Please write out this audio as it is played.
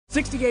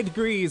68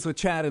 Degrees with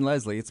Chad and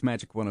Leslie. It's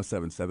Magic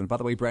 107.7. By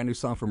the way, brand new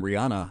song from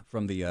Rihanna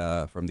from the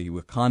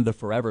Wakanda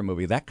Forever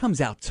movie. That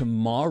comes out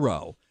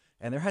tomorrow.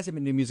 And there hasn't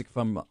been new music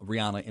from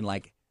Rihanna in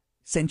like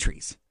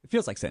centuries. It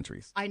feels like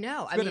centuries. I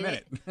know. It's been a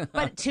minute.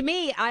 But to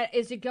me,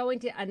 is it going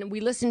to? And we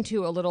listened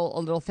to a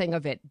little thing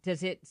of it.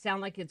 Does it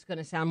sound like it's going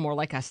to sound more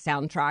like a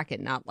soundtrack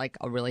and not like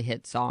a really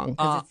hit song?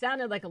 Because it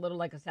sounded like a little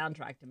like a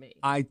soundtrack to me.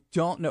 I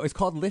don't know. It's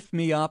called "Lift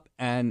Me Up,"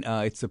 and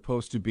it's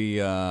supposed to be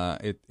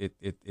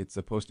it's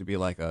supposed to be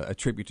like a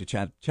tribute to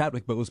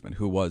Chadwick Boseman,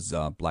 who was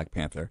Black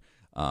Panther.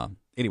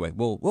 Anyway,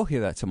 we'll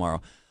hear that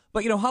tomorrow.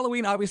 But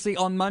Halloween obviously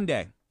on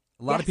Monday.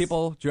 A lot of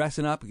people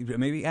dressing up,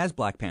 maybe as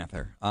Black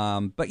Panther.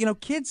 But,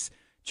 kids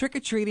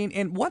trick-or-treating.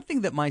 And one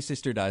thing that my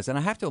sister does, and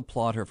I have to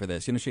applaud her for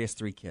this. She has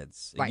 3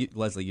 kids. Right.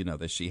 Leslie, you know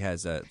this. She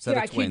has a set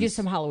of twins. Can you do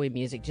some Halloween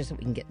music just so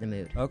we can get in the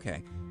mood?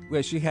 Okay.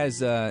 Well, she has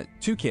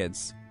 2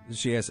 kids.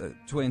 She has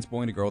twins,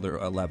 boy and a girl. They're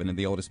 11, and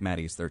the oldest,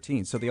 Maddie, is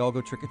 13. So they all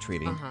go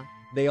trick-or-treating. Uh-huh.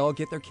 They all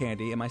get their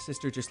candy, and my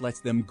sister just lets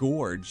them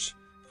gorge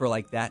for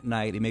like that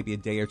night and maybe a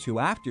day or two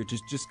after.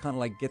 Just kind of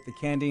like get the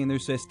candy in their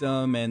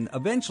system, and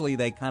eventually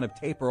they kind of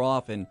taper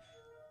off and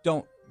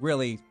don't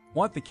really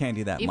want the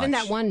candy that much. Even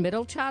that one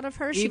middle child of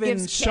hers, she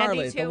gives Charlotte,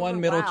 candy to? the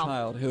one middle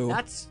child who...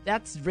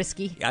 That's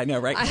risky. I know,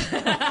 right?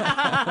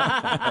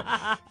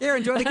 Here,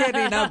 enjoy the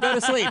candy. Now go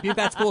to sleep. You've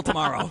got school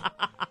tomorrow.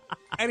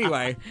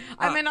 Anyway.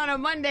 On a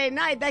Monday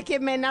night, that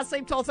kid may not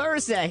sleep till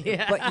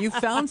Thursday. But you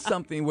found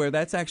something where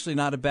that's actually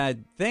not a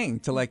bad thing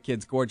to let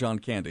kids gorge on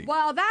candy.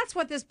 Well, that's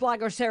what this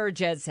blogger, Sarah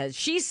Jed, says.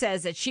 She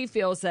says that she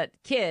feels that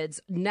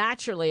kids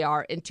naturally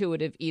are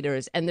intuitive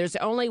eaters, and there's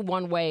only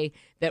one way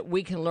that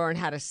we can learn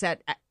how to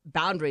set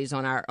boundaries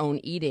on our own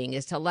eating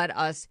is to let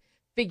us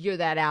figure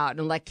that out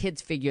and let kids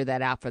figure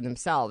that out for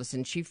themselves.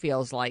 And she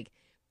feels like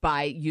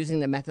by using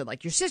the method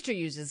like your sister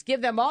uses,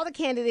 give them all the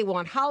candy they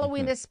want.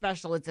 Halloween is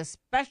special. It's a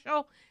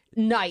special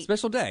night.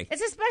 Special day.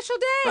 It's a special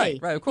day.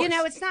 Right, of course.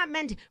 It's not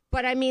meant to,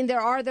 but I mean,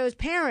 there are those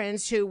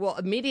parents who will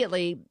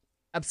immediately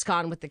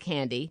abscond with the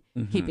candy,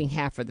 keeping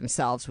half for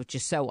themselves, which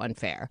is so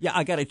unfair. Yeah,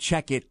 I got to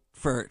check it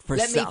for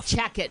Let stuff. me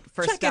check it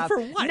for check stuff. It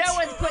for what? No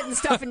one's putting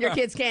stuff in your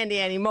kids' candy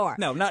anymore.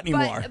 No, not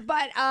anymore.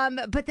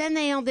 But then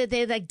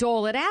they like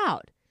dole it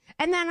out.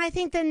 And then I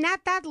think then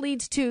that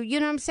leads to, you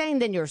know what I'm saying?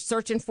 Then you're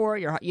searching for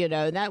it.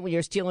 That when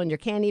you're stealing your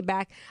candy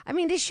back. I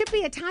mean, there should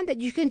be a time that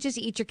you can just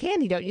eat your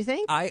candy, don't you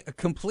think? I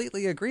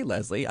completely agree,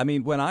 Leslie. I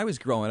mean, when I was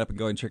growing up and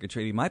going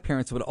trick-or-treating, my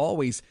parents would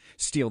always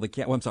steal the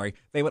candy. Well, I'm sorry.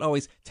 They would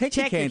always take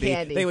the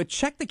candy. They would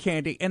check the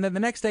candy, and then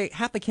the next day,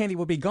 half the candy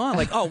would be gone.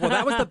 Like, oh, well,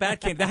 that was the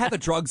bad candy. That had the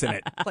drugs in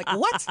it. Like,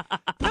 what?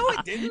 No,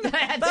 it didn't.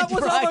 That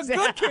was all the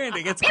good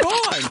candy. It's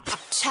gone.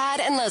 Chad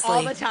and Leslie.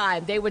 All the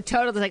time. They would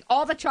totally, like,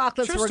 all the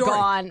chocolates True were story.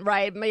 gone,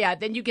 right? Yeah,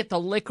 then you get the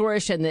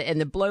licorice and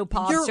the blow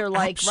pops. You're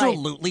like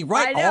absolutely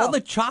right. I know. All the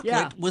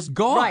chocolate was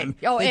gone. Right.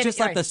 Oh, they and, just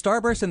left the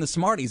Starburst and the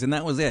Smarties, and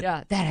that was it.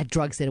 Yeah, that had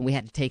drugs in it. We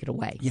had to take it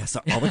away. Yes,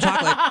 all the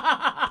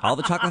chocolate. All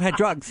the chocolate had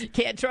drugs.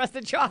 Can't trust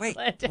the chocolate.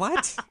 Wait,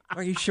 what?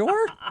 Are you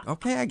sure?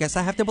 Okay, I guess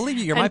I have to believe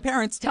you. You're my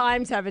parents.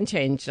 Times haven't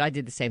changed. I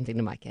did the same thing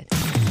to my kid.